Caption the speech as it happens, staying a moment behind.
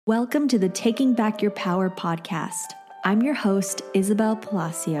Welcome to the Taking Back Your Power podcast. I'm your host, Isabel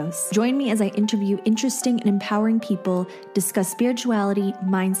Palacios. Join me as I interview interesting and empowering people, discuss spirituality,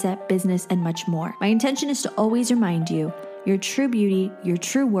 mindset, business, and much more. My intention is to always remind you, your true beauty, your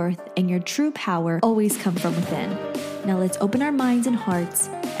true worth, and your true power always come from within. Now let's open our minds and hearts,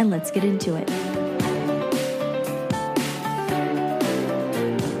 and let's get into it.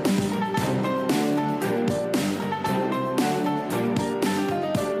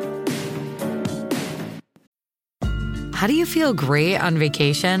 How do you feel great on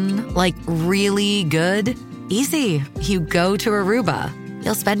vacation? Like really good? Easy. You go to Aruba.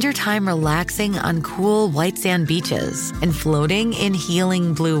 You'll spend your time relaxing on cool white sand beaches and floating in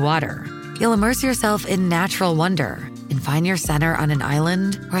healing blue water. You'll immerse yourself in natural wonder and find your center on an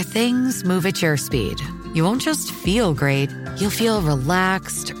island where things move at your speed. You won't just feel great, you'll feel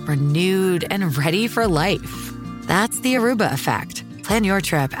relaxed, renewed, and ready for life. That's the Aruba effect. Plan your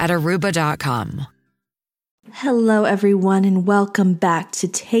trip at aruba.com. Hello, everyone, and welcome back to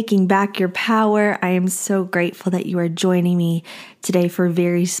Taking Back Your Power. I am so grateful that you are joining me today for a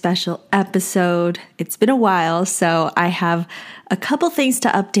very special episode. It's been a while, so I have a couple things to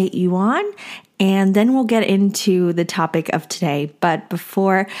update you on, and then we'll get into the topic of today. But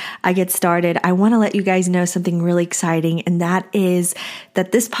before I get started, I want to let you guys know something really exciting, and that is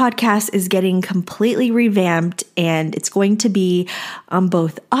that this podcast is getting completely revamped, and it's going to be on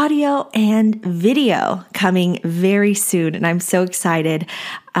both audio and video coming very soon, and I'm so excited.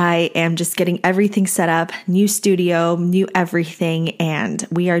 I am just getting everything set up, new studio, new everything, and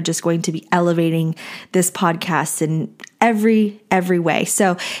we are just going to be elevating this podcast in every way.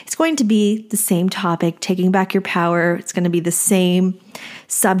 So it's going to be the same topic, taking back your power. It's going to be the same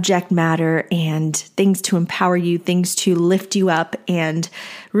subject matter and things to empower you, things to lift you up and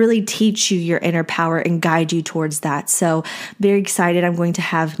really teach you your inner power and guide you towards that. So very excited. I'm going to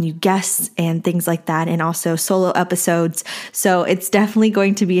have new guests and things like that, and also solo episodes. So it's definitely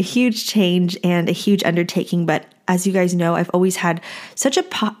going to be a huge change and a huge undertaking. But as you guys know, I've always had such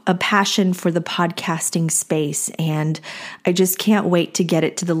a passion for the podcasting space, and I just can't wait to get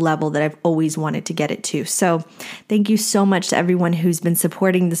it to the level that I've always wanted to get it to. So thank you so much to everyone who's been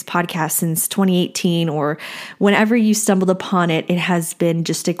supporting this podcast since 2018 or whenever you stumbled upon it. It has been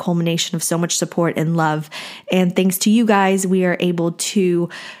just a culmination of so much support and love. And thanks to you guys, we are able to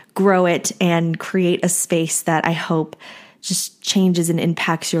grow it and create a space that I hope just changes and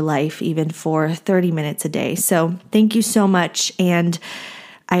impacts your life even for 30 minutes a day. So thank you so much. And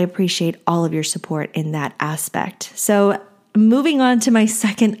I appreciate all of your support in that aspect. So moving on to my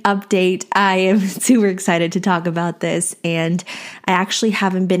second update, I am super excited to talk about this. And I actually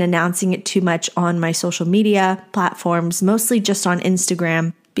haven't been announcing it too much on my social media platforms, mostly just on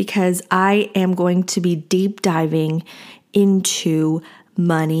Instagram, because I am going to be deep diving into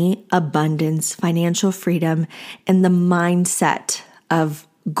money, abundance, financial freedom, and the mindset of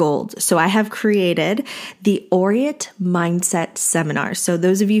gold. So I have created the Aureate Mindset Seminar. So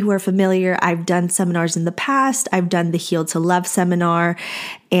those of you who are familiar, I've done seminars in the past. I've done the Heal to Love seminar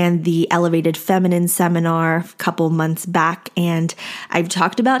and the Elevated Feminine seminar a couple months back. And I've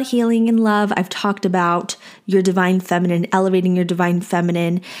talked about healing and love. I've talked about your divine feminine, elevating your divine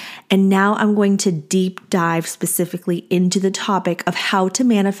feminine. And now I'm going to deep dive specifically into the topic of how to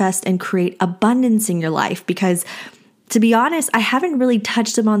manifest and create abundance in your life, because to be honest, I haven't really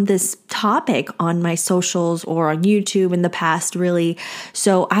touched upon this topic on my socials or on YouTube in the past, really.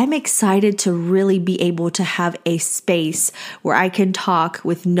 So I'm excited to really be able to have a space where I can talk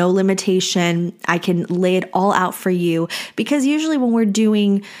with no limitation. I can lay it all out for you, because usually when we're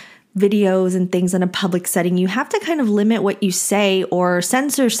doing videos and things in a public setting, you have to kind of limit what you say or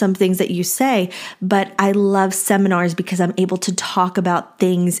censor some things that you say. But I love seminars because I'm able to talk about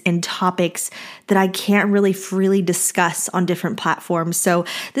things and topics that I can't really freely discuss on different platforms. So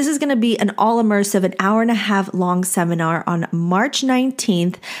this is going to be an all immersive, an hour and a half long seminar on March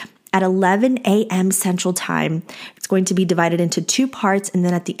 19th at 11 a.m. Central Time. It's going to be divided into two parts, and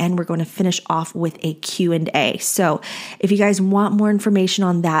then at the end, we're going to finish off with a Q&A. So if you guys want more information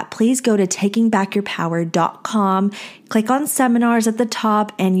on that, please go to takingbackyourpower.com, click on seminars at the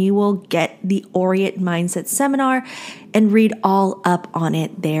top, and you will get the Aureate Mindset Seminar and read all up on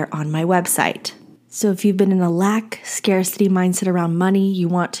it there on my website. So if you've been in a lack, scarcity mindset around money, you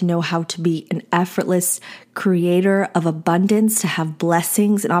want to know how to be an effortless creator of abundance, to have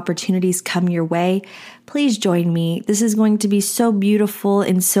blessings and opportunities come your way, please join me. This is going to be so beautiful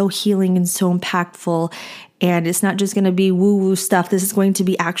and so healing and so impactful. And it's not just going to be woo-woo stuff. This is going to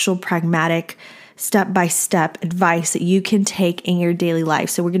be actual pragmatic step-by-step advice that you can take in your daily life.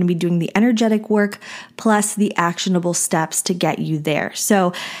 So we're going to be doing the energetic work plus the actionable steps to get you there.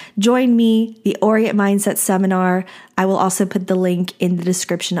 So join me, the Orient Mindset Seminar. I will also put the link in the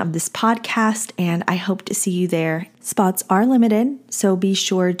description of this podcast, and I hope to see you there. Spots are limited, so be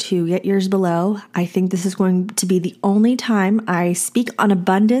sure to get yours below. I think this is going to be the only time I speak on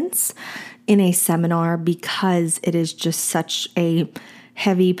abundance in a seminar because it is just such a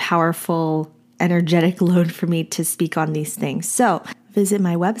heavy, powerful, energetic load for me to speak on these things. So visit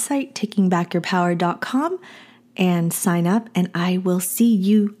my website, takingbackyourpower.com, and sign up, and I will see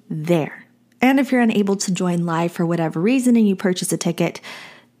you there. And if you're unable to join live for whatever reason and you purchase a ticket,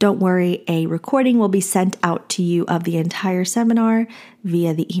 don't worry, a recording will be sent out to you of the entire seminar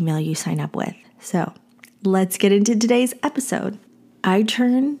via the email you sign up with. So let's get into today's episode. I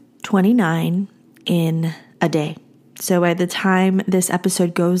turn 29 in a day. So by the time this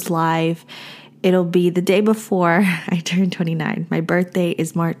episode goes live, it'll be the day before I turn 29. My birthday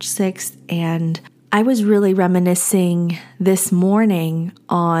is March 6th, and I was really reminiscing this morning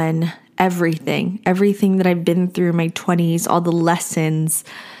on everything that I've been through in my 20s, all the lessons.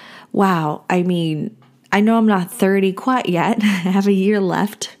 Wow. I mean, I know I'm not 30 quite yet. I have a year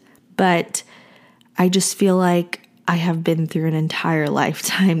left, but I just feel like I have been through an entire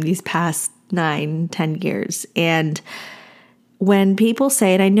lifetime these past 9-10 years. And when people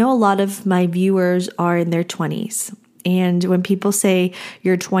say, and I know a lot of my viewers are in their 20s, and when people say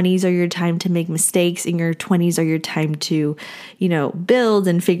your 20s are your time to make mistakes and your 20s are your time to, build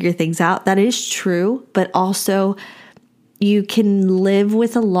and figure things out, that is true. But also you can live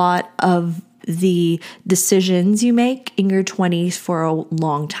with a lot of the decisions you make in your 20s for a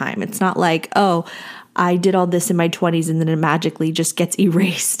long time. It's not like, oh, I did all this in my 20s and then it magically just gets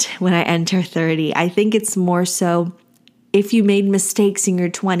erased when I enter 30. I think it's more so if you made mistakes in your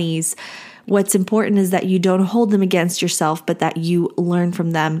 20s, what's important is that you don't hold them against yourself, but that you learn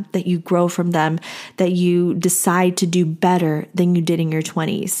from them, that you grow from them, that you decide to do better than you did in your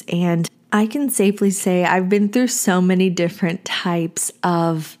 20s. And I can safely say I've been through so many different types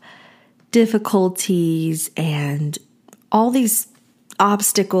of difficulties and all these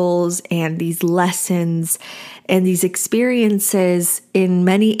obstacles and these lessons and these experiences in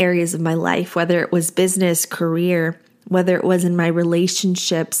many areas of my life, whether it was business, career, whether it was in my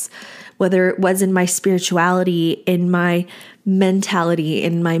relationships, whether it was in my spirituality, in my mentality,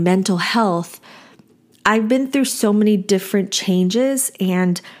 in my mental health. I've been through so many different changes,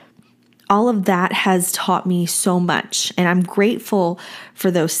 and all of that has taught me so much, and I'm grateful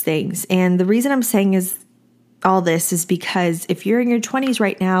for those things. And the reason I'm saying all this is because if you're in your 20s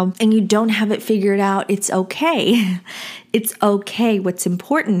right now and you don't have it figured out, it's okay. It's okay. What's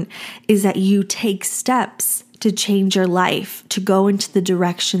important is that you take steps to change your life, to go into the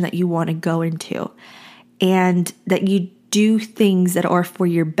direction that you want to go into, and that you do things that are for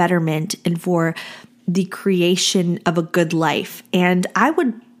your betterment and for the creation of a good life. And I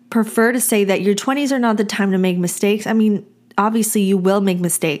would prefer to say that your 20s are not the time to make mistakes. I mean, obviously you will make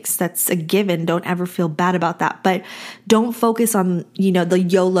mistakes. That's a given. Don't ever feel bad about that. But don't focus on, the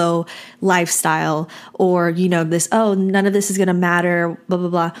YOLO lifestyle or, this, oh, none of this is going to matter, blah, blah,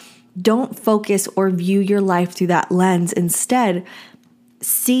 blah. Don't focus or view your life through that lens. Instead,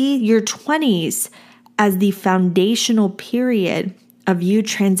 see your 20s as the foundational period of you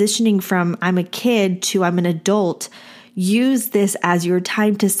transitioning from I'm a kid to I'm an adult. Use this as your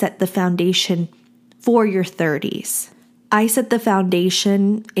time to set the foundation for your 30s. I set the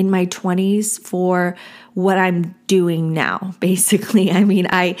foundation in my 20s for what I'm doing now, basically. I mean,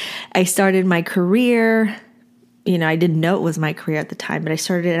 I started my career. I didn't know it was my career at the time, but I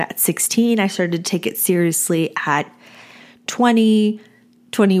started it at 16. I started to take it seriously at 20,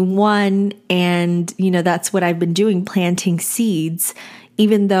 21. And, that's what I've been doing, planting seeds,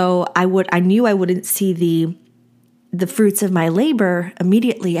 even though I knew I wouldn't see the fruits of my labor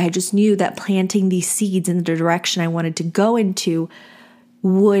immediately. I just knew that planting these seeds in the direction I wanted to go into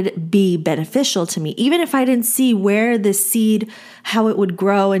would be beneficial to me. Even if I didn't see where the seed, how it would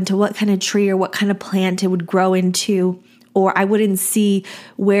grow into what kind of tree or what kind of plant it would grow into, or I wouldn't see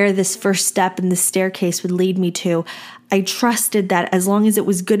where this first step in the staircase would lead me to, I trusted that as long as it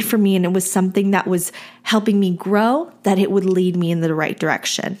was good for me and it was something that was helping me grow, that it would lead me in the right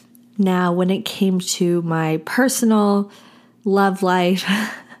direction. Now, when it came to my personal love life,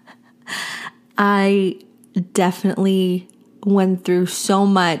 I definitely went through so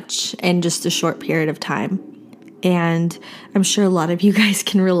much in just a short period of time. And I'm sure a lot of you guys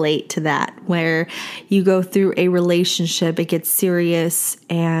can relate to that, where you go through a relationship, it gets serious,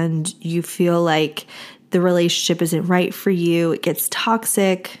 and you feel like the relationship isn't right for you. It gets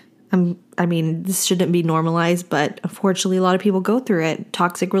toxic. I'm I mean, this shouldn't be normalized, but unfortunately, a lot of people go through it.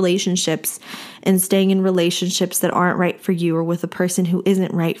 Toxic relationships and staying in relationships that aren't right for you, or with a person who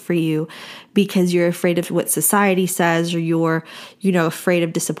isn't right for you because you're afraid of what society says, or you're, afraid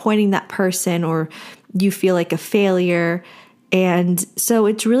of disappointing that person, or you feel like a failure. And so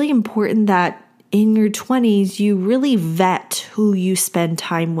it's really important that in your 20s, you really vet who you spend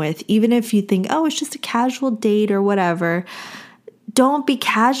time with. Even if you think, oh, it's just a casual date or whatever, don't be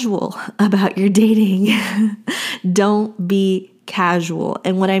casual about your dating. Don't be casual.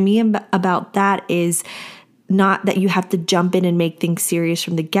 And what I mean about that is not that you have to jump in and make things serious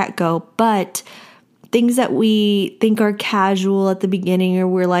from the get-go, but things that we think are casual at the beginning, or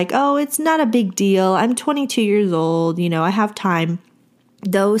we're like, oh, it's not a big deal. I'm 22 years old. I have time.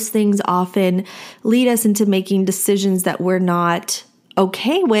 Those things often lead us into making decisions that we're not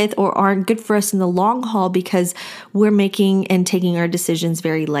okay with or aren't good for us in the long haul, because we're making and taking our decisions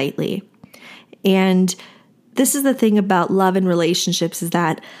very lightly. And this is the thing about love and relationships, is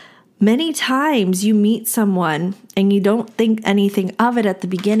that many times you meet someone and you don't think anything of it at the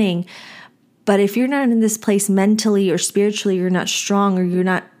beginning. But if you're not in this place mentally or spiritually, you're not strong, or you're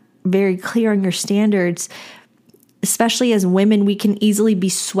not very clear on your standards, especially as women, we can easily be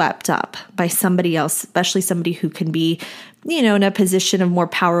swept up by somebody else, especially somebody who can be, in a position of more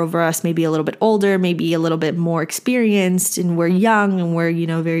power over us, maybe a little bit older, maybe a little bit more experienced, and we're young and we're,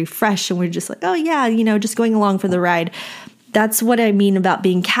 very fresh, and we're just like, oh yeah, just going along for the ride. That's what I mean about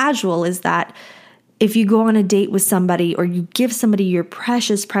being casual, is that if you go on a date with somebody, or you give somebody your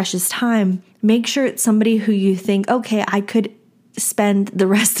precious, precious time, make sure it's somebody who you think, okay, I could spend the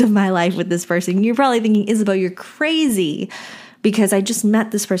rest of my life with this person. You're probably thinking, Isabel, you're crazy because I just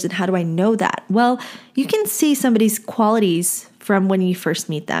met this person. How do I know that? Well, you can see somebody's qualities from when you first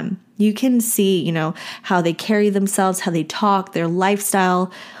meet them. You can see, how they carry themselves, how they talk, their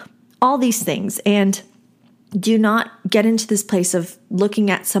lifestyle, all these things. And do not get into this place of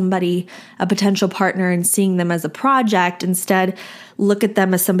looking at somebody, a potential partner, and seeing them as a project. Instead, look at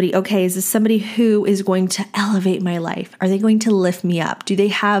them as somebody, okay, is this somebody who is going to elevate my life? Are they going to lift me up? Do they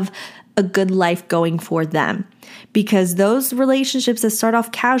have a good life going for them? Because those relationships that start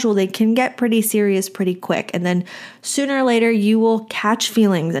off casual, they can get pretty serious pretty quick. And then sooner or later, you will catch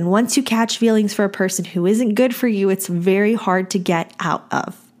feelings. And once you catch feelings for a person who isn't good for you, it's very hard to get out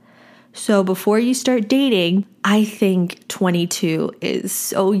of. So before you start dating, I think 22 is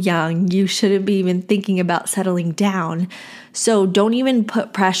so young. You shouldn't be even thinking about settling down. So don't even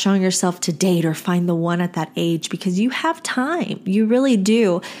put pressure on yourself to date or find the one at that age, because you have time. You really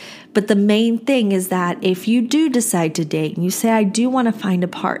do. But the main thing is that if you do decide to date and you say, I do want to find a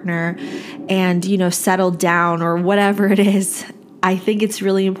partner and, settle down or whatever it is, I think it's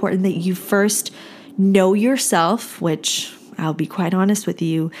really important that you first know yourself, which I'll be quite honest with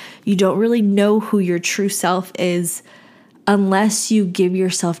you, you don't really know who your true self is unless you give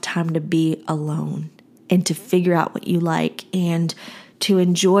yourself time to be alone and to figure out what you like and to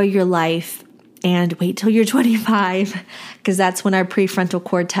enjoy your life, and wait till you're 25, because that's when our prefrontal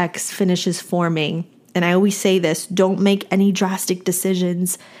cortex finishes forming. And I always say this, don't make any drastic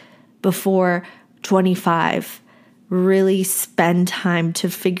decisions before 25. Really spend time to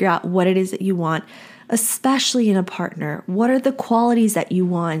figure out what it is that you want, especially in a partner. What are the qualities that you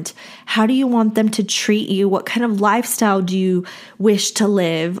want? How do you want them to treat you? What kind of lifestyle do you wish to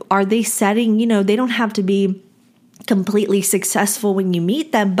live? Are they setting, they don't have to be completely successful when you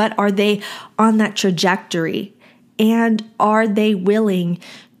meet them, but are they on that trajectory? And are they willing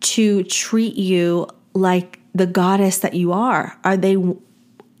to treat you like the goddess that you are? Are they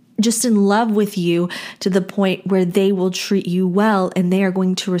just in love with you to the point where they will treat you well and they are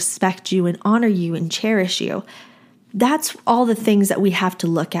going to respect you and honor you and cherish you? That's all the things that we have to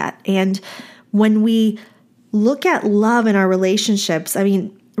look at. And when we look at love in our relationships,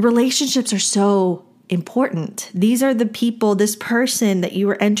 relationships are so important. These are the people, this person that you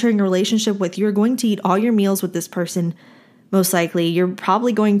are entering a relationship with, you're going to eat all your meals with this person, most likely. You're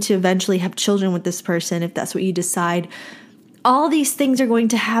probably going to eventually have children with this person if that's what you decide. All these things are going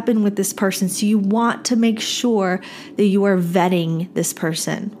to happen with this person, so you want to make sure that you are vetting this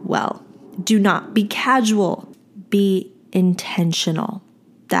person well. Do not be casual. Be intentional.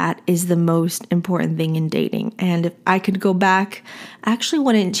 That is the most important thing in dating. And if I could go back, I actually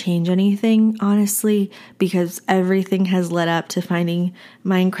wouldn't change anything, honestly, because everything has led up to finding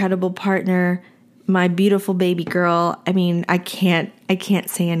my incredible partner, my beautiful baby girl. I can't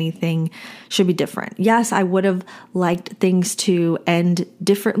say anything should be different. Yes, I would have liked things to end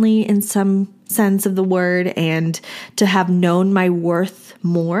differently in some sense of the word, and to have known my worth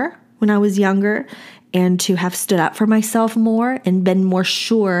more when I was younger and to have stood up for myself more and been more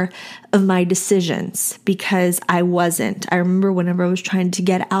sure of my decisions because I wasn't. I remember whenever I was trying to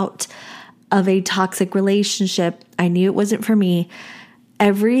get out of a toxic relationship, I knew it wasn't for me.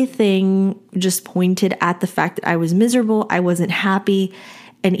 Everything just pointed at the fact that I was miserable, I wasn't happy,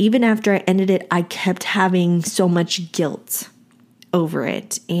 and even after I ended it, I kept having so much guilt over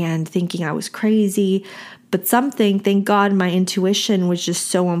it and thinking I was crazy. But thank God, my intuition was just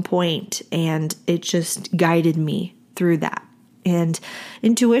so on point and it just guided me through that. And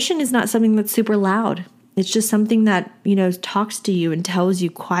intuition is not something that's super loud. It's just something that, talks to you and tells you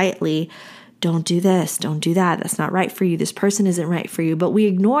quietly, don't do this, don't do that. That's not right for you. This person isn't right for you. But we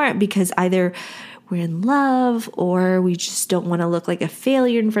ignore it because either we're in love or we just don't want to look like a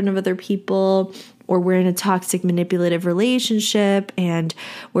failure in front of other people, or we're in a toxic manipulative relationship and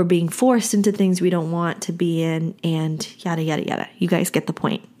we're being forced into things we don't want to be in, and yada, yada, yada. You guys get the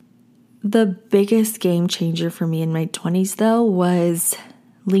point. The biggest game changer for me in my 20s, though, was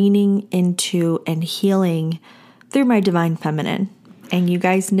leaning into and healing through my divine feminine. And you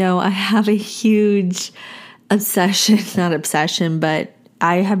guys know I have a huge not obsession, but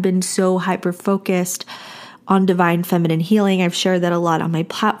I have been so hyper-focused on divine feminine healing. I've shared that a lot on my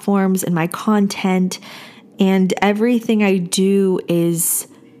platforms and my content, and everything I do is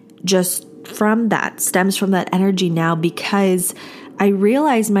just stems from that energy now, because I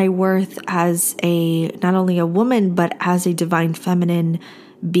realize my worth as not only a woman, but as a divine feminine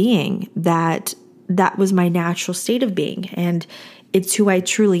being, that was my natural state of being, and it's who I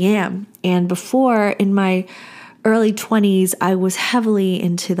truly am. And before, in my early 20s, I was heavily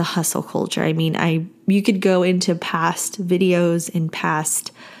into the hustle culture. I mean, you could go into past videos and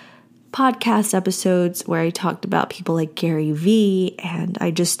past podcast episodes where I talked about people like Gary Vee, and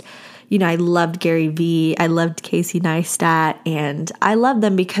I just, I loved Gary Vee. I loved Casey Neistat, and I love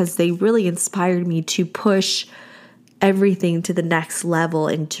them because they really inspired me to push everything to the next level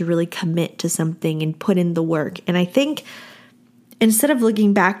and to really commit to something and put in the work. And I think instead of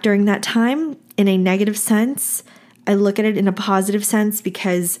looking back during that time in a negative sense, I look at it in a positive sense,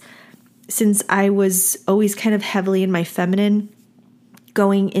 because since I was always kind of heavily in my feminine,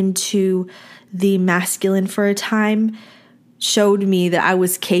 going into the masculine for a time showed me that I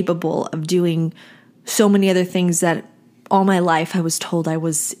was capable of doing so many other things that all my life I was told I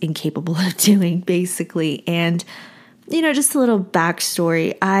was incapable of doing, basically. And, just a little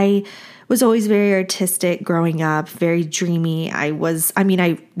backstory. I was always very artistic growing up, very dreamy.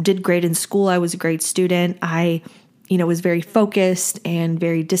 I did great in school. I was a great student. I was very focused and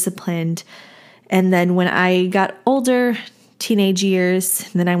very disciplined. And then when I got older, teenage years,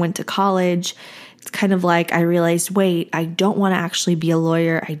 and then I went to college, it's kind of like I realized, wait, I don't want to actually be a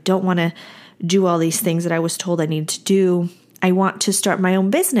lawyer. I don't want to do all these things that I was told I need to do. I want to start my own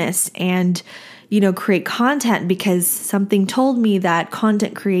business and, create content, because something told me that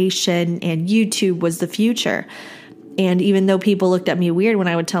content creation and YouTube was the future. And even though people looked at me weird when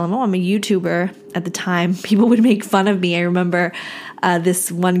I would tell them, I'm a YouTuber at the time, people would make fun of me. I remember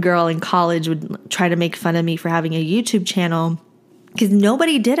this one girl in college would try to make fun of me for having a YouTube channel, because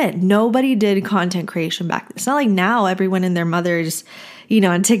nobody did it. Nobody did content creation back then. It's not like now everyone and their mother is,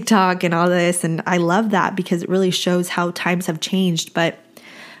 on TikTok and all this. And I love that because it really shows how times have changed. But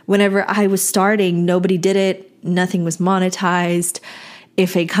whenever I was starting, nobody did it. Nothing was monetized.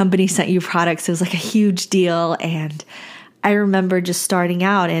 If a company sent you products, it was like a huge deal. And I remember just starting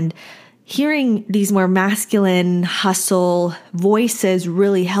out and hearing these more masculine hustle voices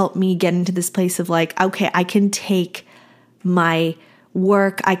really helped me get into this place of like, okay, I can take my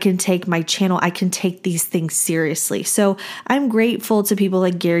work, I can take my channel, I can take these things seriously. So I'm grateful to people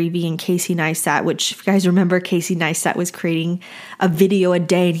like Gary Vee and Casey Neistat, which if you guys remember, Casey Neistat was creating a video a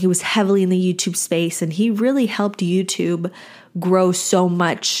day and he was heavily in the YouTube space, and he really helped YouTube grow so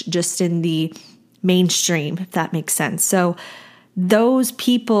much just in the mainstream, if that makes sense. So those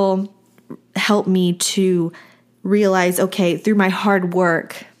people helped me to realize, okay, through my hard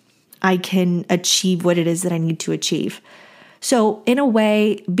work, I can achieve what it is that I need to achieve. So in a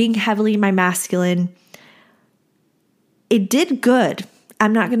way, being heavily my masculine, it did good.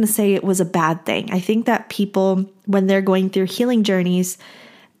 I'm not going to say it was a bad thing. I think that people, when they're going through healing journeys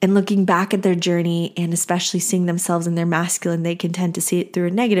and looking back at their journey, and especially seeing themselves in their masculine, they can tend to see it through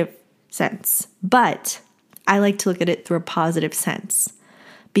a negative sense. But I like to look at it through a positive sense,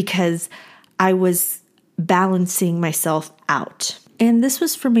 because I was balancing myself out. And this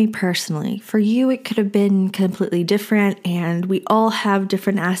was for me personally. For you, it could have been completely different, and we all have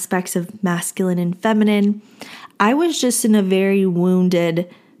different aspects of masculine and feminine. I was just in a very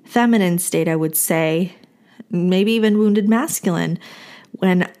wounded feminine state, I would say, maybe even wounded masculine,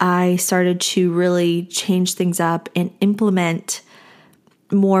 when I started to really change things up and implement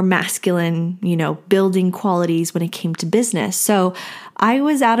more masculine, building qualities when it came to business. So I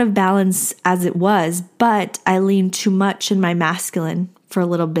was out of balance as it was, but I leaned too much in my masculine for a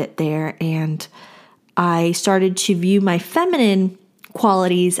little bit there. And I started to view my feminine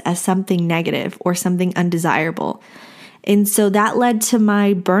qualities as something negative or something undesirable. And so that led to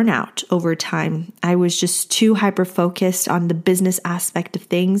my burnout over time. I was just too hyper-focused on the business aspect of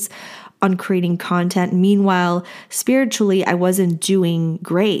things, on creating content. Meanwhile, spiritually, I wasn't doing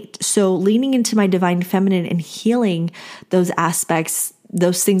great. So leaning into my divine feminine and healing those aspects,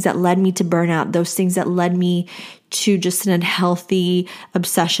 those things that led me to burnout, those things that led me to just an unhealthy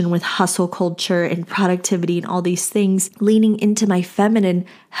obsession with hustle culture and productivity and all these things, leaning into my feminine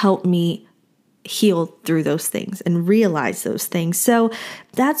helped me heal through those things and realize those things. So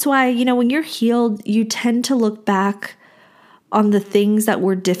that's why, when you're healed, you tend to look back on the things that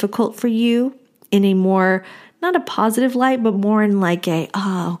were difficult for you in a more, not a positive light, but more in like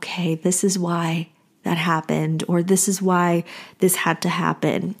okay, this is why that happened, or this is why this had to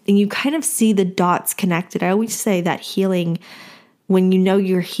happen. And you kind of see the dots connected. I always say that healing, when you know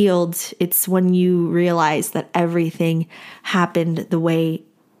you're healed, it's when you realize that everything happened the way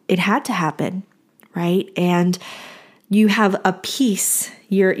it had to happen, right? And you have a peace.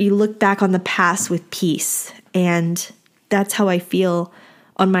 You look back on the past with peace. And that's how I feel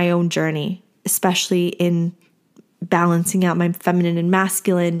on my own journey, especially in balancing out my feminine and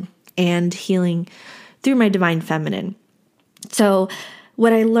masculine and healing through my divine feminine. So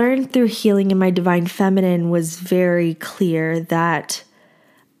what I learned through healing in my divine feminine was very clear that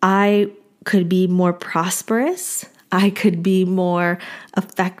I could be more prosperous. I could be more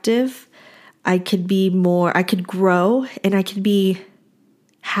effective. I could grow, and I could be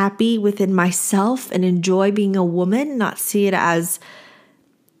happy within myself and enjoy being a woman, not see it as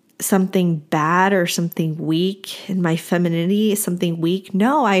something bad or something weak, and my femininity is something weak.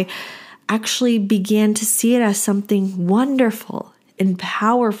 No, I actually began to see it as something wonderful and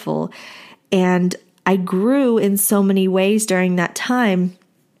powerful. And I grew in so many ways during that time,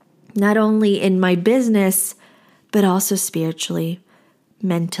 not only in my business, but also spiritually,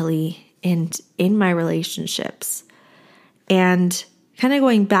 mentally, and in my relationships. And kind of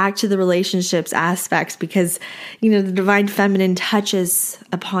going back to the relationships aspects, because, the divine feminine touches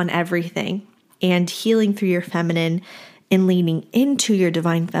upon everything, and healing through your feminine and leaning into your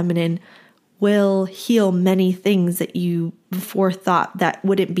divine feminine will heal many things that you before thought that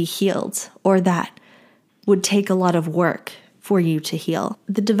wouldn't be healed, or that would take a lot of work for you to heal.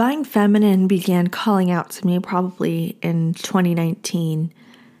 The divine feminine began calling out to me probably in 2019.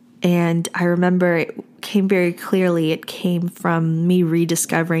 And I remember it came very clearly. It came from me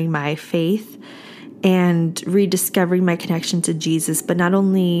rediscovering my faith and rediscovering my connection to Jesus, but not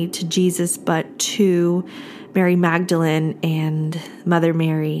only to Jesus, but to Mary Magdalene and Mother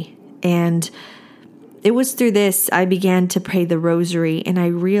Mary. And it was through this I began to pray the rosary, and I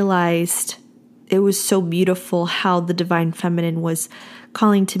realized it was so beautiful how the divine feminine was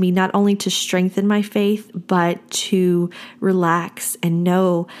calling to me not only to strengthen my faith, but to relax and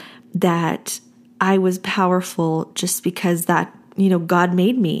know that I was powerful just because that, God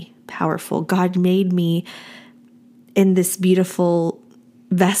made me powerful. God made me in this beautiful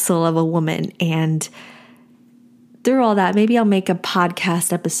vessel of a woman. And through all that, maybe I'll make a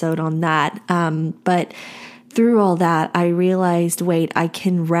podcast episode on that. But through all that, I realized, wait, I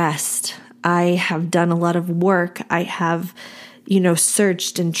can rest. I have done a lot of work. I have,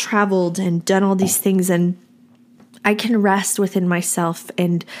 searched and traveled and done all these things, and I can rest within myself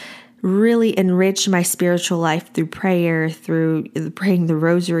and really enrich my spiritual life through prayer, through praying the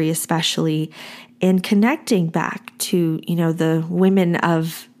rosary especially, and connecting back to, the women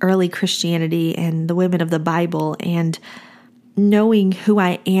of early Christianity and the women of the Bible, and knowing who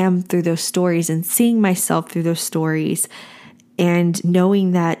I am through those stories and seeing myself through those stories, and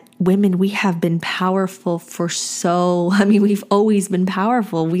knowing that women, we have been powerful we've always been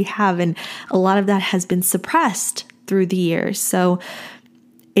powerful. We have, and a lot of that has been suppressed through the years. So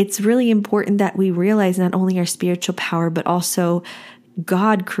it's really important that we realize not only our spiritual power, but also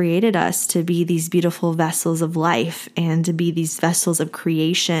God created us to be these beautiful vessels of life and to be these vessels of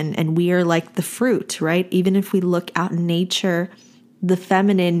creation. And we are like the fruit, right? Even if we look out in nature, the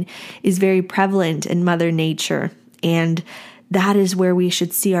feminine is very prevalent in Mother Nature. And that is where we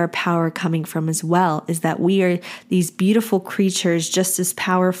should see our power coming from as well, is that we are these beautiful creatures just as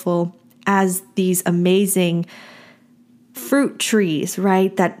powerful as these amazing fruit trees,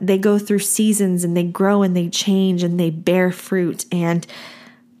 right? That they go through seasons and they grow and they change and they bear fruit. And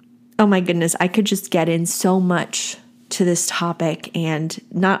oh my goodness, I could just get in so much to this topic, and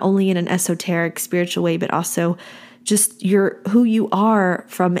not only in an esoteric spiritual way, but also just who you are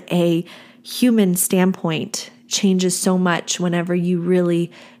from a human standpoint changes so much whenever you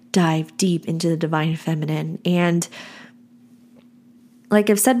really dive deep into the divine feminine. And like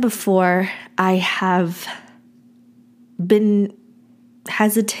I've said before, I have been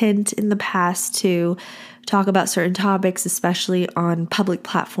hesitant in the past to talk about certain topics, especially on public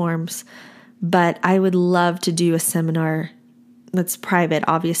platforms, but I would love to do a seminar that's private,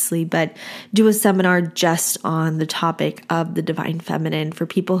 obviously, but do a seminar just on the topic of the divine feminine for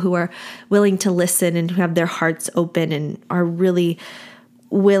people who are willing to listen and who have their hearts open and are really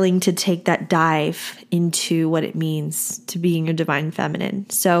willing to take that dive into what it means to being a divine feminine.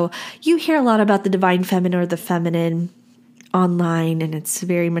 So you hear a lot about the divine feminine or the feminine online, and it's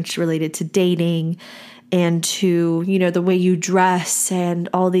very much related to dating and to, the way you dress and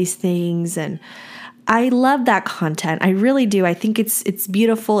all these things. And I love that content. I really do. I think it's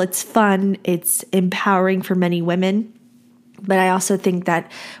beautiful. It's fun. It's empowering for many women. But I also think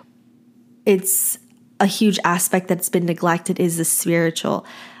that it's a huge aspect that's been neglected is the spiritual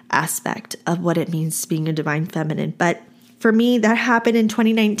aspect of what it means being a divine feminine. But for me, that happened in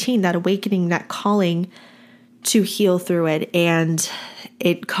 2019, that awakening, that calling to heal through it. And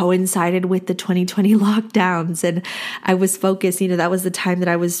it coincided with the 2020 lockdowns. And I was focused, that was the time that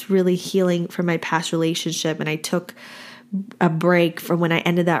I was really healing from my past relationship. And I took a break from when I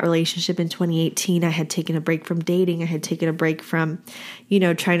ended that relationship in 2018. I had taken a break from dating. I had taken a break from,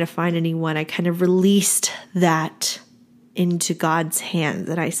 trying to find anyone. I kind of released that into God's hands.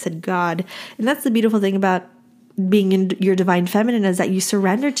 And I said, God, and that's the beautiful thing about being in your divine feminine is that you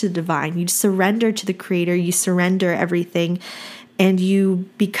surrender to the divine. You surrender to the creator. You surrender everything and you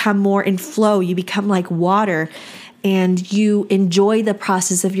become more in flow. You become like water and you enjoy the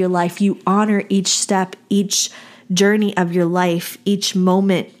process of your life. You honor each step, each journey of your life, each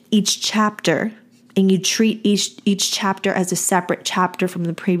moment, each chapter, and you treat each chapter as a separate chapter from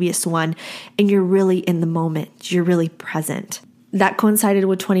the previous one, and you're really in the moment. You're really present. That coincided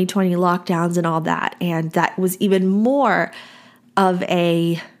with 2020 lockdowns and all that, and that was even more of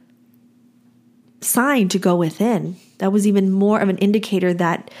a sign to go within. That was even more of an indicator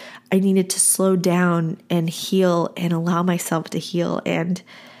that I needed to slow down and heal and allow myself to heal. And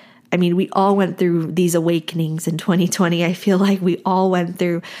we all went through these awakenings in 2020. I feel like we all went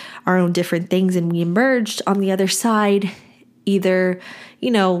through our own different things and we emerged on the other side either,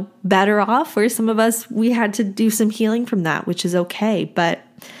 better off, or some of us, we had to do some healing from that, which is okay. But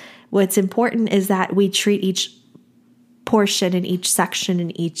what's important is that we treat each portion and each section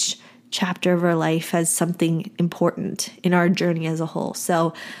and each chapter of our life as something important in our journey as a whole.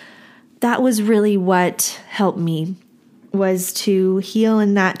 So that was really what helped me, was to heal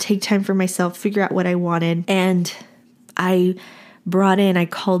and that take time for myself, figure out what I wanted. And I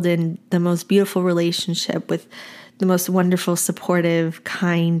called in the most beautiful relationship with the most wonderful, supportive,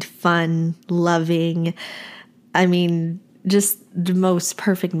 kind, fun, loving, just the most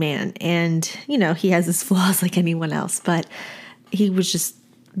perfect man. And, he has his flaws like anyone else, but he was just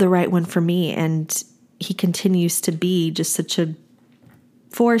the right one for me. And he continues to be just such a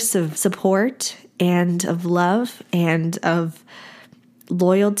force of support and of love and of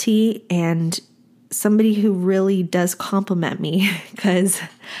loyalty and somebody who really does compliment me, because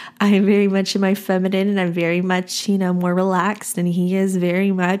I am very much in my feminine and I'm very much, more relaxed, and he is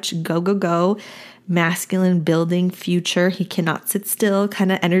very much go, go, go, masculine, building, future. He cannot sit still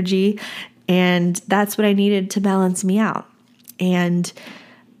kind of energy. And that's what I needed to balance me out. And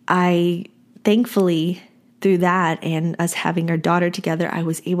I thankfully, through that and us having our daughter together, I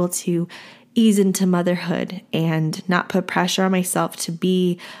was able to ease into motherhood and not put pressure on myself to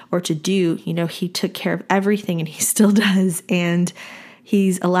be or to do. He took care of everything and he still does. And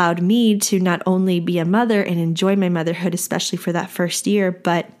he's allowed me to not only be a mother and enjoy my motherhood, especially for that first year,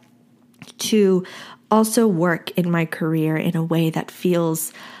 but to also work in my career in a way that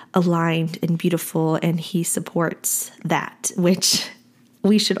feels aligned and beautiful. And he supports that, which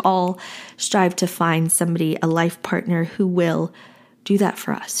we should all strive to find somebody, a life partner who will do that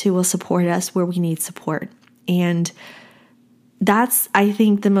for us, who will support us where we need support. And that's, I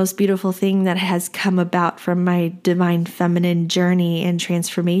think, the most beautiful thing that has come about from my divine feminine journey and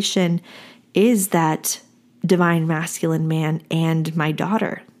transformation is that divine masculine man and my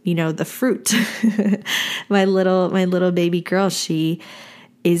daughter, the fruit. my little baby girl, she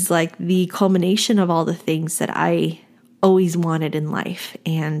is like the culmination of all the things that I always wanted in life.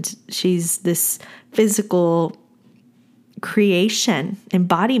 And she's this physical creation,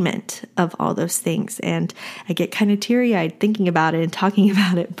 embodiment of all those things. And I get kind of teary-eyed thinking about it and talking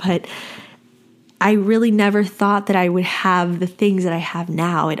about it, but I really never thought that I would have the things that I have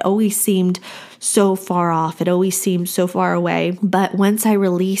now. It always seemed so far off. It always seemed so far away. But once I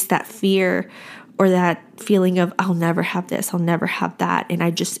released that fear or that feeling of, I'll never have this, I'll never have that, and I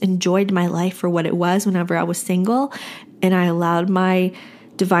just enjoyed my life for what it was whenever I was single, and I allowed my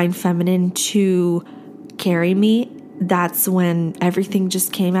divine feminine to carry me, that's when everything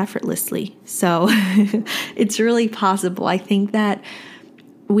just came effortlessly. So it's really possible. I think that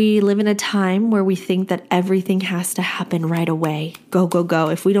we live in a time where we think that everything has to happen right away. Go, go, go.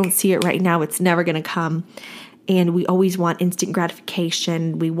 If we don't see it right now, it's never going to come. And we always want instant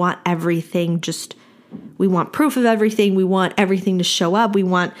gratification. We want everything we want proof of everything. We want everything to show up. We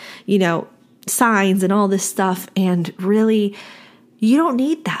want, signs and all this stuff. And really, you don't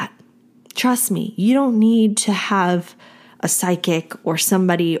need that. Trust me, you don't need to have a psychic or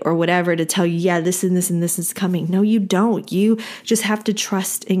somebody or whatever to tell you, yeah, this and this and this is coming. No, you don't. You just have to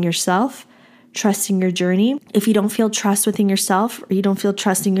trust in yourself, trust in your journey. If you don't feel trust within yourself or you don't feel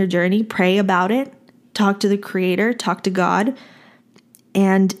trust in your journey, pray about it. Talk to the Creator, talk to God.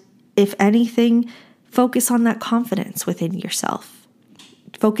 And if anything, focus on that confidence within yourself.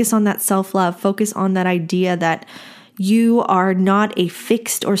 Focus on that self-love. Focus on that idea that you are not a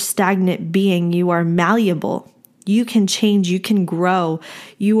fixed or stagnant being. You are malleable. You can change. You can grow.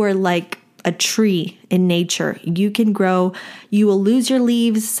 You are like a tree in nature. You can grow. You will lose your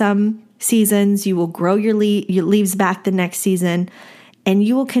leaves some seasons. You will grow your leaves back the next season. And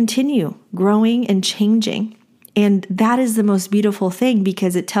you will continue growing and changing. And that is the most beautiful thing,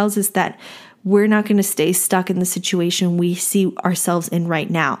 because it tells us that we're not going to stay stuck in the situation we see ourselves in right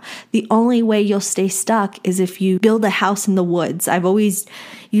now. The only way you'll stay stuck is if you build a house in the woods. I've always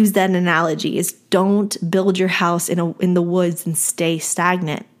used that analogy, is don't build your house in the woods and stay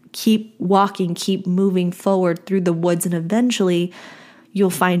stagnant. Keep walking, keep moving forward through the woods, and eventually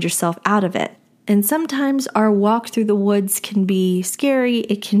you'll find yourself out of it. And sometimes our walk through the woods can be scary.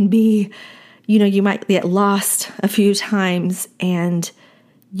 It can be, you might get lost a few times and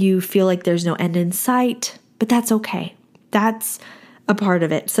you feel like there's no end in sight, but that's okay. That's a part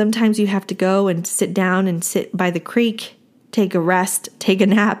of it. Sometimes you have to go and sit down and sit by the creek, take a rest, take a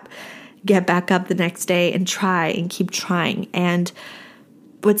nap, get back up the next day and try and keep trying. And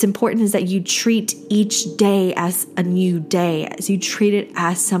what's important is that you treat each day as a new day, as you treat it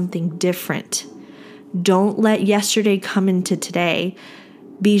as something different. Don't let yesterday come into today.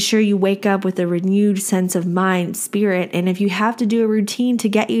 Be sure you wake up with a renewed sense of mind, spirit. And if you have to do a routine to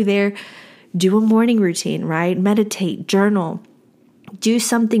get you there, do a morning routine, right? Meditate, journal, do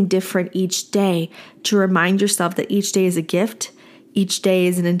something different each day to remind yourself that each day is a gift. Each day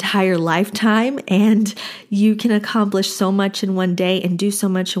is an entire lifetime, and you can accomplish so much in one day and do so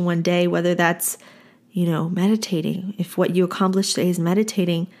much in one day, whether that's, meditating. If what you accomplished today is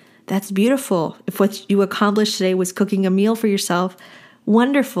meditating, that's beautiful. If what you accomplished today was cooking a meal for yourself,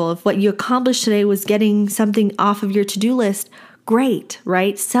 wonderful. If what you accomplished today was getting something off of your to-do list, great,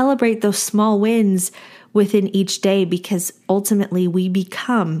 right? Celebrate those small wins within each day, because ultimately we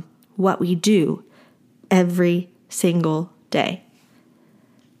become what we do every single day.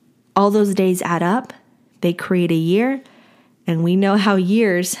 All those days add up, they create a year, and we know how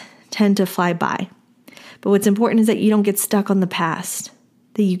years tend to fly by. But what's important is that you don't get stuck on the past,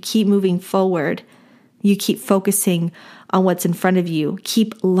 that you keep moving forward. You keep focusing on what's in front of you.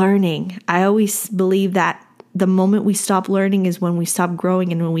 Keep learning. I always believe that the moment we stop learning is when we stop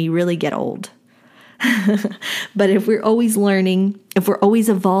growing and when we really get old. But if we're always learning, if we're always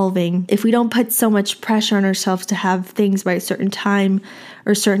evolving, if we don't put so much pressure on ourselves to have things by a certain time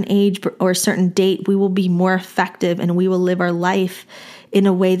or a certain age or a certain date, we will be more effective and we will live our life in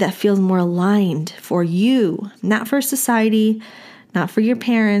a way that feels more aligned for you, not for society, not for your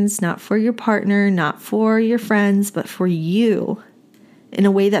parents, not for your partner, not for your friends, but for you in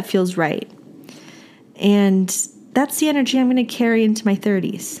a way that feels right. And that's the energy I'm going to carry into my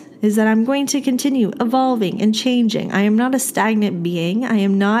 30s, is that I'm going to continue evolving and changing. I am not a stagnant being. I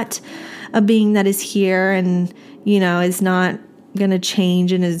am not a being that is here and, is not going to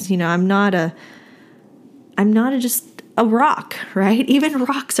change and is, I'm not just a rock, right? Even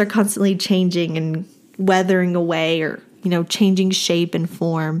rocks are constantly changing and weathering away or changing shape and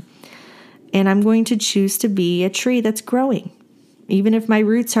form. And I'm going to choose to be a tree that's growing. Even if my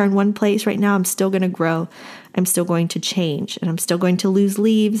roots are in one place right now, I'm still going to grow. I'm still going to change, and I'm still going to lose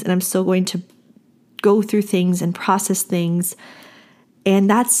leaves, and I'm still going to go through things and process things. And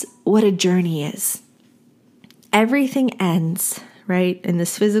that's what a journey is. Everything ends, right, in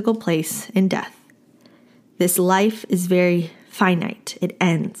this physical place in death. This life is very finite. It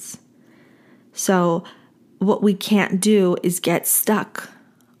ends. So what we can't do is get stuck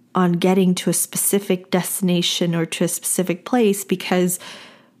on getting to a specific destination or to a specific place, because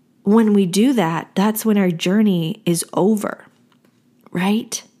when we do that, that's when our journey is over,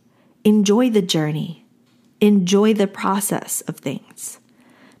 right? Enjoy the journey. Enjoy the process of things,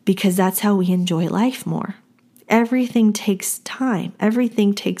 because that's how we enjoy life more. Everything takes time.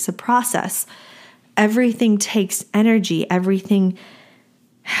 Everything takes a process. Everything takes energy. Everything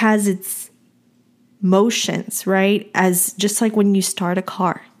has its motions, right? As just like when you start a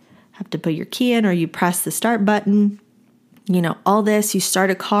car, you have to put your key in or you press the start button. All this, you start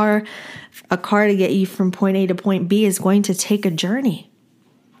a car to get you from point A to point B is going to take a journey.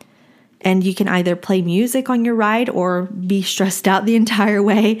 And you can either play music on your ride or be stressed out the entire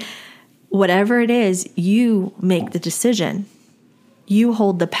way. Whatever it is, you make the decision. You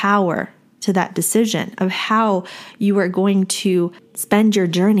hold the power to that decision of how you are going to spend your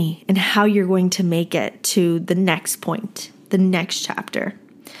journey and how you're going to make it to the next point, the next chapter.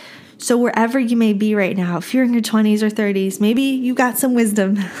 So wherever you may be right now, if you're in your 20s or 30s, maybe you got some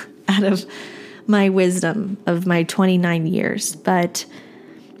wisdom out of my wisdom of my 29 years. But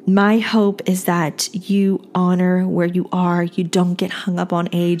my hope is that you honor where you are. You don't get hung up on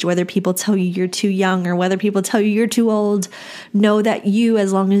age, whether people tell you you're too young or whether people tell you you're too old. Know that you,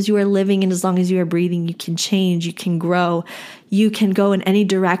 as long as you are living and as long as you are breathing, you can change, you can grow, you can go in any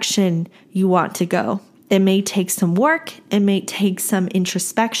direction you want to go. It may take some work. It may take some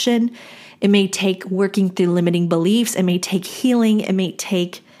introspection. It may take working through limiting beliefs. It may take healing. It may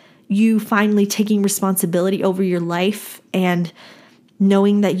take you finally taking responsibility over your life and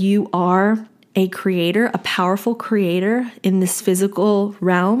knowing that you are a creator, a powerful creator in this physical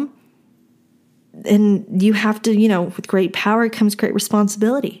realm. And you have to, with great power comes great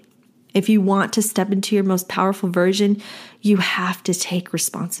responsibility. If you want to step into your most powerful version, you have to take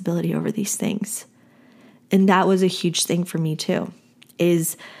responsibility over these things. And that was a huge thing for me too,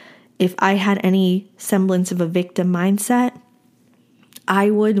 is if I had any semblance of a victim mindset, I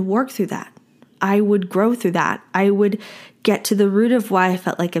would work through that. I would grow through that. I would get to the root of why I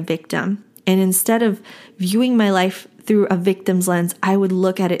felt like a victim. And instead of viewing my life through a victim's lens, I would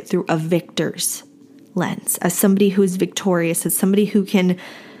look at it through a victor's lens, as somebody who is victorious, as somebody who can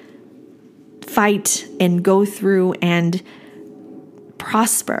fight and go through and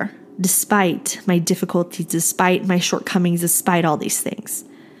prosper despite my difficulties, despite my shortcomings, despite all these things.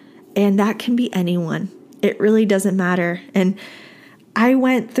 And that can be anyone. It really doesn't matter. And I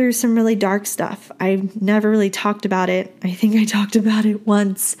went through some really dark stuff. I've never really talked about it. I think I talked about it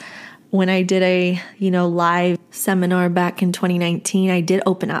once when I did a, live seminar back in 2019. I did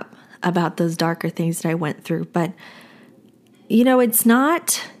open up about those darker things that I went through. But, it's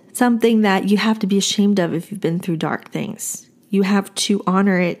not something that you have to be ashamed of if you've been through dark things. You have to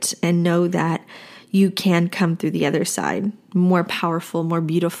honor it and know that you can come through the other side more powerful, more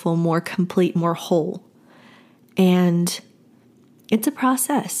beautiful, more complete, more whole. And it's a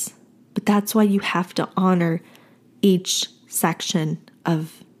process, but that's why you have to honor each section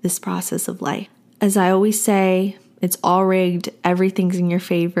of this process of life. As I always say, it's all rigged. Everything's in your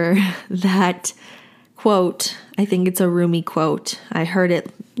favor. That quote, I think it's a Rumi quote. I heard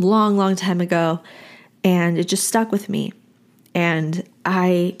it long time ago, and it just stuck with me. And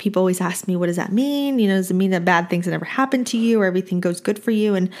people always ask me, what does that mean? Does it mean that bad things never happen to you or everything goes good for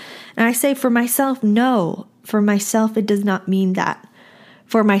you? And I say for myself, no. For myself, it does not mean that.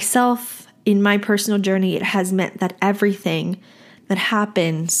 For myself, in my personal journey, it has meant that everything that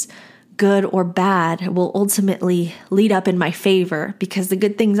happens, good or bad, will ultimately lead up in my favor, because the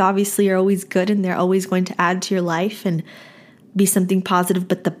good things obviously are always good and they're always going to add to your life and be something positive.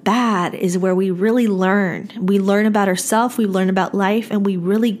 But the bad is where we really learn. We learn about ourselves, we learn about life, and we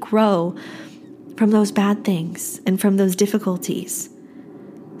really grow from those bad things and from those difficulties.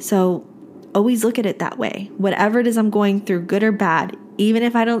 So always look at it that way. Whatever it is I'm going through, good or bad, even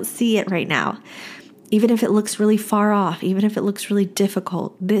if I don't see it right now, even if it looks really far off, even if it looks really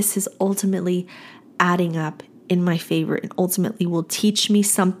difficult, this is ultimately adding up in my favor and ultimately will teach me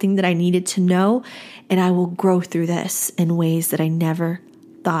something that I needed to know, and I will grow through this in ways that I never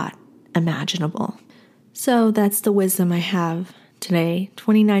thought imaginable. So that's the wisdom I have today,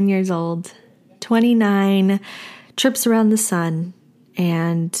 29 years old, 29 trips around the sun.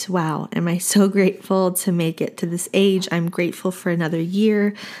 And wow, am I so grateful to make it to this age. I'm grateful for another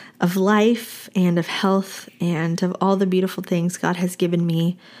year of life and of health and of all the beautiful things God has given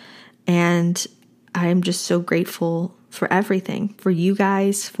me. And I'm just so grateful for everything, for you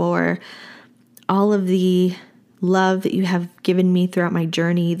guys, for all of the love that you have given me throughout my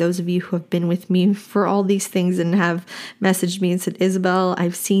journey. Those of you who have been with me for all these things and have messaged me and said, Isabel,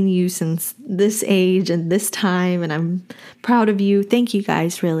 I've seen you since this age and this time, and I'm proud of you. Thank you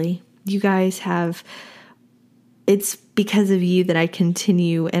guys, really. You guys have, it's because of you that I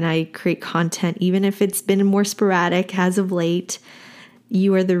continue and I create content, even if it's been more sporadic as of late.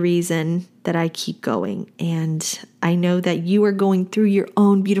 You are the reason that I keep going. And I know that you are going through your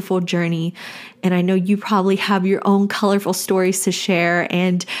own beautiful journey. And I know you probably have your own colorful stories to share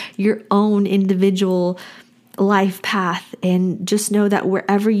and your own individual life path. And just know that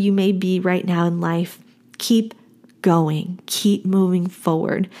wherever you may be right now in life, keep going, keep moving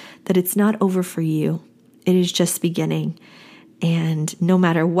forward, that it's not over for you. It is just beginning. And no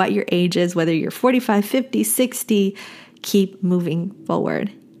matter what your age is, whether you're 45, 50, 60, keep moving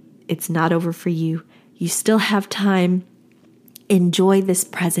forward. It's not over for you. You still have time. Enjoy this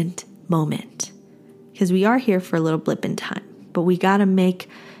present moment, because we are here for a little blip in time, but we got to make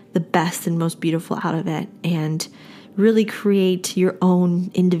the best and most beautiful out of it and really create your own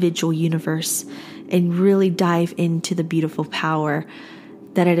individual universe and really dive into the beautiful power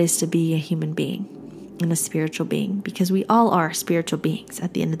that it is to be a human being and a spiritual being, because we all are spiritual beings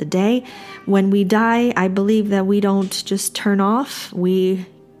at the end of the day. When we die, I believe that we don't just turn off, we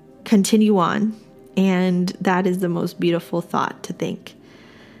continue on. And that is the most beautiful thought to think.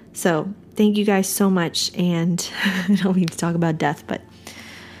 So thank you guys so much. And I don't mean to talk about death, but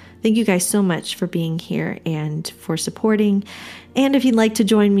thank you guys so much for being here and for supporting. And if you'd like to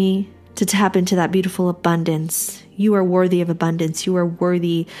join me to tap into that beautiful abundance, you are worthy of abundance. You are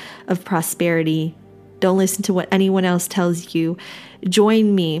worthy of prosperity. Don't listen to what anyone else tells you.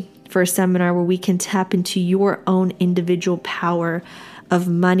 Join me for a seminar where we can tap into your own individual power of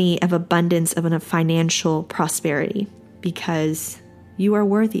money, of abundance, of a financial prosperity, because you are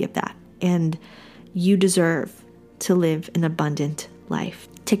worthy of that and you deserve to live an abundant life.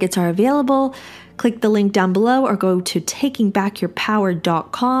 Tickets are available. Click the link down below or go to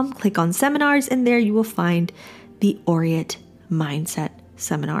takingbackyourpower.com. Click on seminars, and there you will find the Aureate Mindset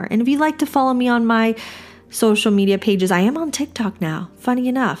Seminar. And if you'd like to follow me on my social media pages, I am on TikTok now, funny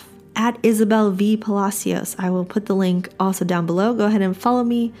enough, at Isabel V. Palacios. I will put the link also down below. Go ahead and follow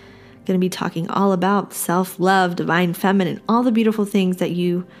me. I'm going to be talking all about self-love, divine feminine, all the beautiful things that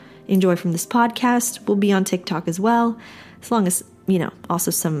you enjoy from this podcast will be on TikTok as well, as long as,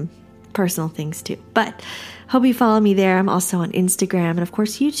 also some personal things too. But hope you follow me there. I'm also on Instagram and of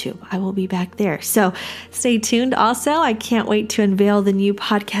course YouTube. I will be back there. So stay tuned. Also, I can't wait to unveil the new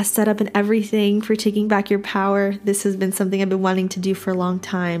podcast setup and everything for Taking Back Your Power. This has been something I've been wanting to do for a long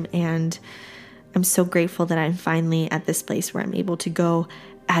time, and I'm so grateful that I'm finally at this place where I'm able to go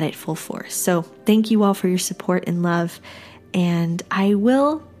at it full force. So thank you all for your support and love, and I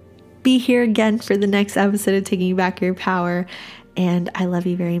will be here again for the next episode of Taking Back Your Power. And I love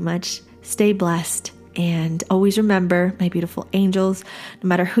you very much. Stay blessed. And always remember, my beautiful angels, no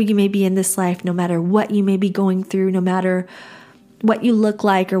matter who you may be in this life, no matter what you may be going through, no matter what you look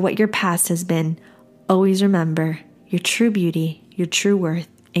like or what your past has been, always remember your true beauty, your true worth,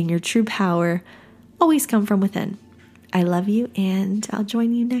 and your true power always come from within. I love you, and I'll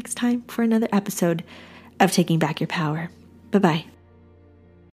join you next time for another episode of Taking Back Your Power. Bye-bye.